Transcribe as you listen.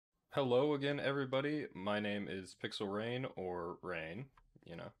Hello again, everybody. My name is Pixel Rain, or Rain,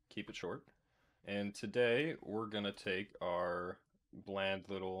 keep it short. And today we're gonna take our bland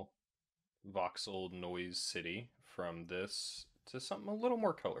little voxel noise city from this to something a little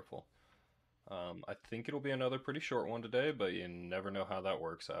more colorful. I think it'll be another pretty short one today, but you never know how that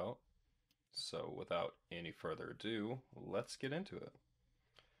works out. So without any further ado, let's get into it.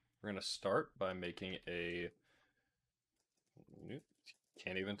 We're gonna start by making a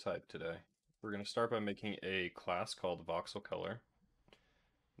can't even type today. We're going to start by making a class called Voxel Color.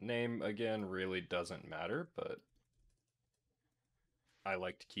 Name, again, really doesn't matter, but I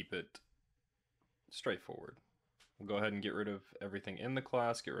like to keep it straightforward. We'll go ahead and get rid of everything in the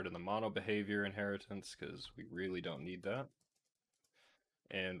class, get rid of the mono behavior inheritance, because we really don't need that.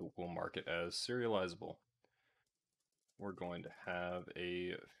 And we'll mark it as serializable. We're going to have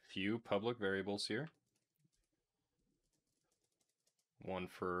a few public variables here. One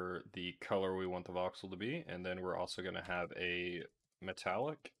for the color we want the voxel to be, and then we're also going to have a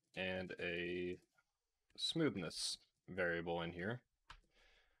metallic and a smoothness variable in here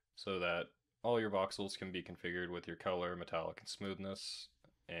so that all your voxels can be configured with your color, metallic, and smoothness,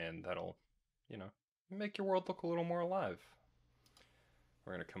 and that'll, make your world look a little more alive.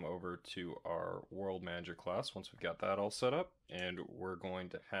 We're going to come over to our world manager class once we've got that all set up, and we're going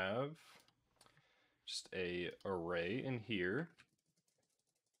to have just a array in here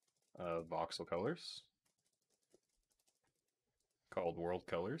of voxel colors called world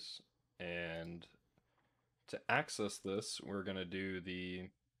colors, and to access this, we're going to do the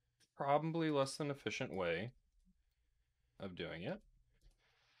probably less than efficient way of doing it,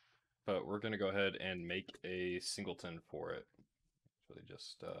 but we're going to go ahead and make a singleton for it. Really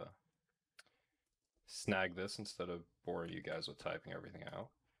just snag this instead of boring you guys with typing everything out.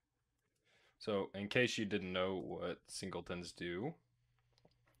 So in case you didn't know what singletons do,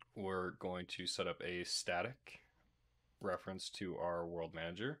 we're going to set up a static reference to our world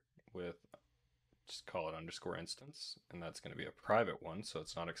manager with, just call it underscore instance, and that's going to be a private one, so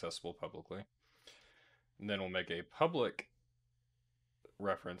it's not accessible publicly. And then we'll make a public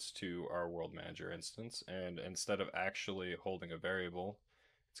reference to our world manager instance, and instead of actually holding a variable,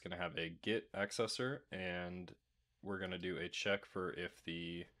 it's going to have a get accessor, and we're going to do a check for if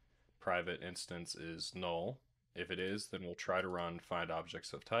the private instance is null. If it is, then we'll try to run find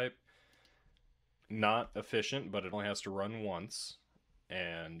objects of type. Not efficient, but it only has to run once,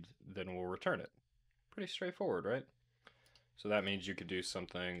 and then we'll return it. Pretty straightforward, right? So that means you could do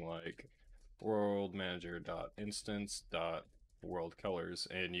something like world manager.instance.world colors,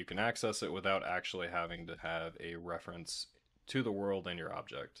 and you can access it without actually having to have a reference to the world in your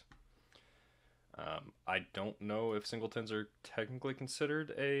object. I don't know if singletons are technically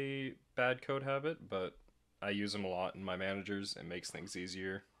considered a bad code habit, but I use them a lot in my managers. It makes things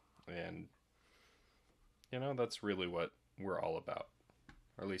easier, and that's really what we're all about,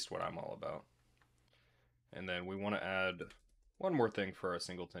 or at least what I'm all about. And then we want to add one more thing for our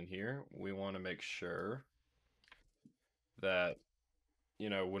singleton here. We want to make sure that,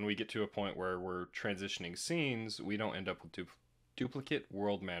 when we get to a point where we're transitioning scenes, we don't end up with duplicate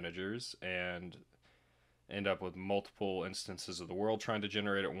world managers and end up with multiple instances of the world trying to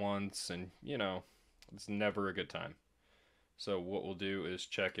generate at once, and, it's never a good time. So what we'll do is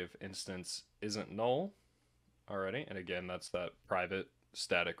check if instance isn't null already, and again, that's that private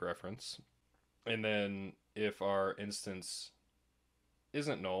static reference. And then if our instance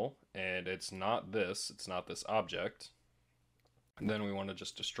isn't null and it's not this object, then we want to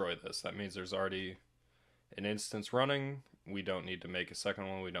just destroy this. That means there's already an instance running. We don't need to make a second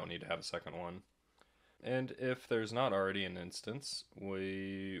one. We don't need to have a second one. And if there's not already an instance,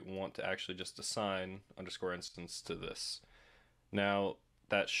 we want to actually just assign underscore instance to this. Now,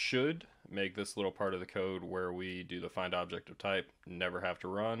 that should make this little part of the code where we do the find object of type never have to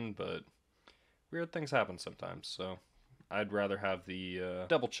run, but weird things happen sometimes, so I'd rather have the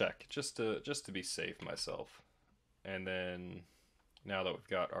double check just to be safe myself. And then now that we've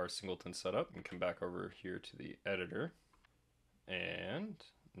got our singleton set up, we can come back over here to the editor, and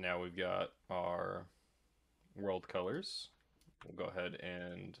now we've got our world colors. We'll go ahead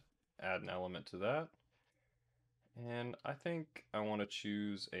and add an element to that. And I think I want to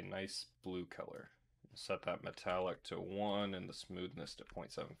choose a nice blue color. Set that metallic to 1 and the smoothness to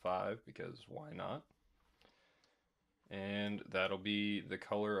 0.75 because why not? And that'll be the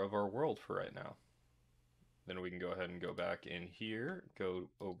color of our world for right now. Then we can go ahead and go back in here, go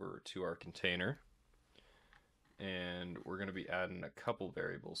over to our container, and we're going to be adding a couple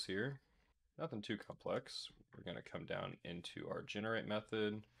variables here. Nothing too complex. We're going to come down into our generate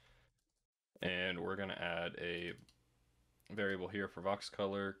method, and we're going to add a variable here for Vox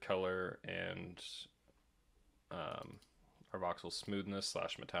color, color, and our voxel smoothness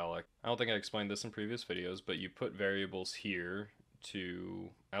slash metallic. I don't think I explained this in previous videos, but you put variables here to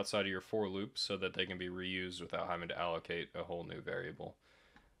outside of your for loop so that they can be reused without having to allocate a whole new variable.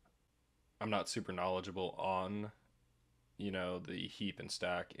 I'm not super knowledgeable on, the heap and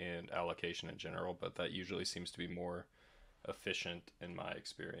stack and allocation in general, but that usually seems to be more efficient in my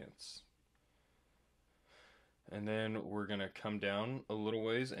experience. And then we're going to come down a little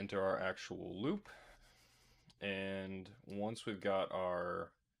ways into our actual loop. And once we've got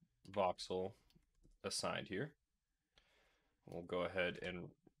our voxel assigned here, we'll go ahead and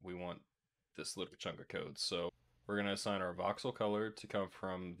we want this little chunk of code. So we're going to assign our voxel color to come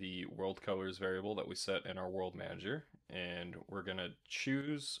from the world colors variable that we set in our world manager. And we're going to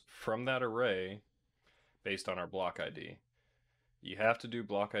choose from that array based on our block ID. You have to do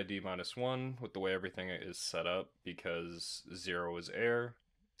block ID -1 with the way everything is set up because 0 is error,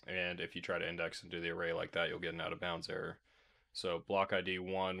 and if you try to index and do the array like that, you'll get an out of bounds error. So block ID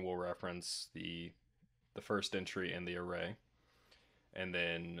 1 will reference the first entry in the array, and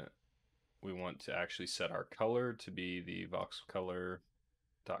then we want to actually set our color to be the voxel color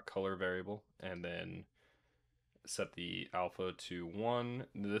variable, and then set the alpha to 1.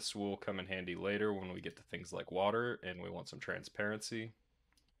 This will come in handy later when we get to things like water and we want some transparency.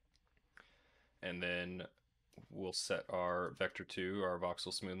 And then we'll set our vector 2, our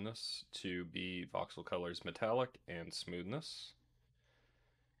voxel smoothness, to be voxel colors metallic and smoothness.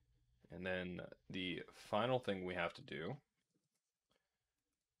 And then the final thing we have to do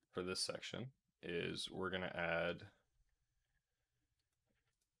for this section is we're going to add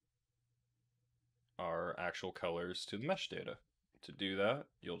our actual colors to the mesh data. To do that,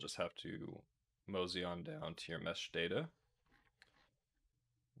 you'll just have to mosey on down to your mesh data.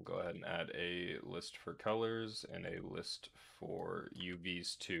 We'll go ahead and add a list for colors and a list for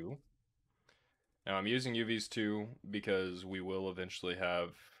UVs2. Now I'm using UVs2 because we will eventually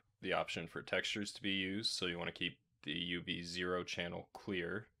have the option for textures to be used, so you want to keep the UV0 channel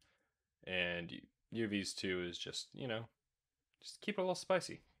clear, and UVs2 is just, just keep it a little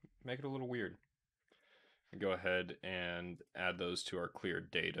spicy, make it a little weird. Go ahead and add those to our clear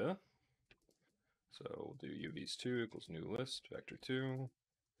data. So we'll do UVs2 equals new list, vector 2.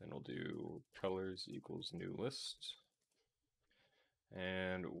 Then we'll do colors equals new list.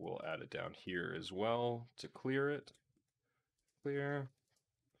 And we'll add it down here as well to clear it. Clear.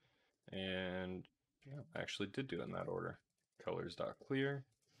 And yeah, I actually did do it in that order. Colors.clear.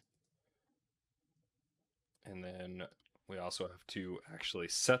 And then we also have to actually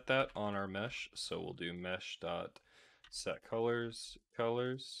set that on our mesh. So we'll do mesh.setColors,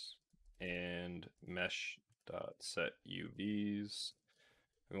 colors, and mesh.set UVs.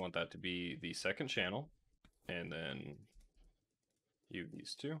 We want that to be the second channel, and then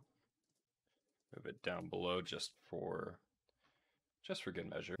UVs2. Move it down below just for good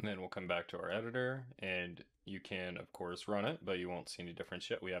measure. And then we'll come back to our editor, and you can of course run it, but you won't see any difference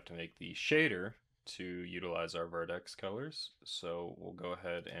yet. We have to make the shader to utilize our vertex colors. So we'll go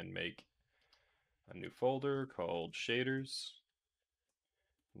ahead and make a new folder called shaders.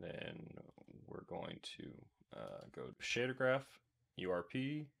 Then we're going to go to shader graph,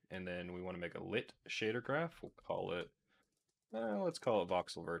 URP, and then we want to make a lit shader graph. We'll call it, let's call it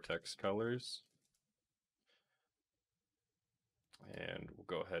voxel vertex colors. And we'll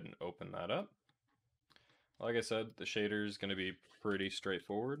go ahead and open that up. Like I said, the shader is going to be pretty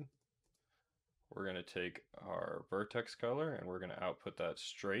straightforward. We're going to take our vertex color and we're going to output that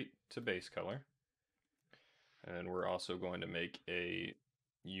straight to base color. And we're also going to make a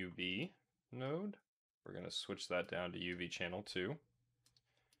UV node. We're going to switch that down to UV channel 2.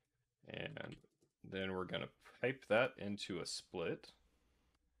 And then we're going to pipe that into a split.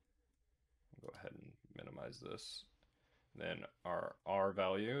 Go ahead and minimize this. Then our R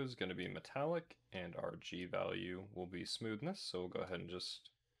value is going to be metallic and our G value will be smoothness. So we'll go ahead and just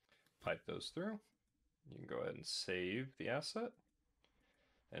pipe those through. You can go ahead and save the asset.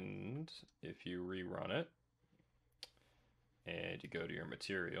 And if you rerun it and you go to your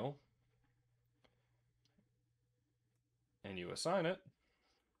material and you assign it,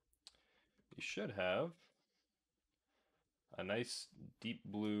 you should have a nice deep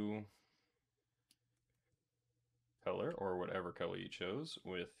blue color, or whatever color you chose,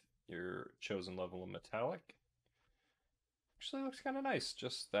 with your chosen level of metallic. Actually looks kind of nice,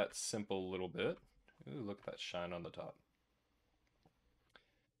 just that simple little bit. Ooh, look at that shine on the top.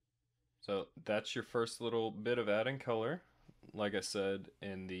 So that's your first little bit of adding color. Like I said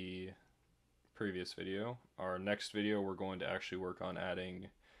in the previous video, our next video we're going to actually work on adding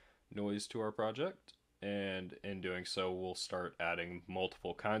noise to our project. and in doing so, we'll start adding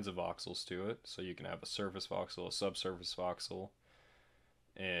multiple kinds of voxels to it. So you can have a surface voxel, a subsurface voxel,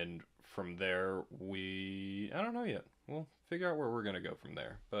 and from there, I don't know yet. We'll figure out where we're going to go from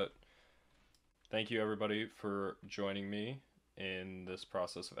there. But thank you everybody for joining me in this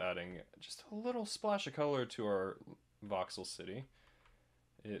process of adding just a little splash of color to our voxel city.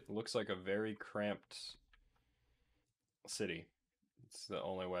 It looks like a very cramped city. It's the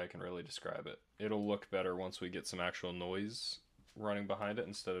only way I can really describe it. It'll look better once we get some actual noise running behind it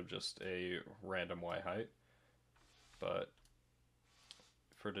instead of just a random Y height. But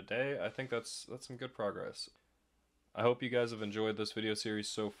for today, I think that's some good progress. I hope you guys have enjoyed this video series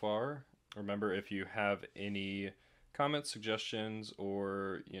so far. Remember, if you have any comments, suggestions,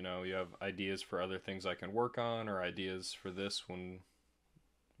 or you have ideas for other things I can work on, or ideas for this when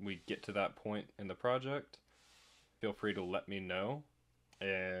we get to that point in the project, feel free to let me know,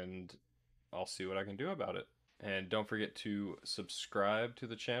 and I'll see what I can do about it. And don't forget to subscribe to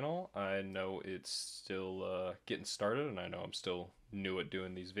the channel. I know it's still getting started, and I know I'm still new at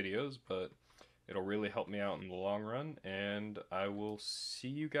doing these videos, but it'll really help me out in the long run, and I will see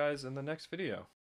you guys in the next video.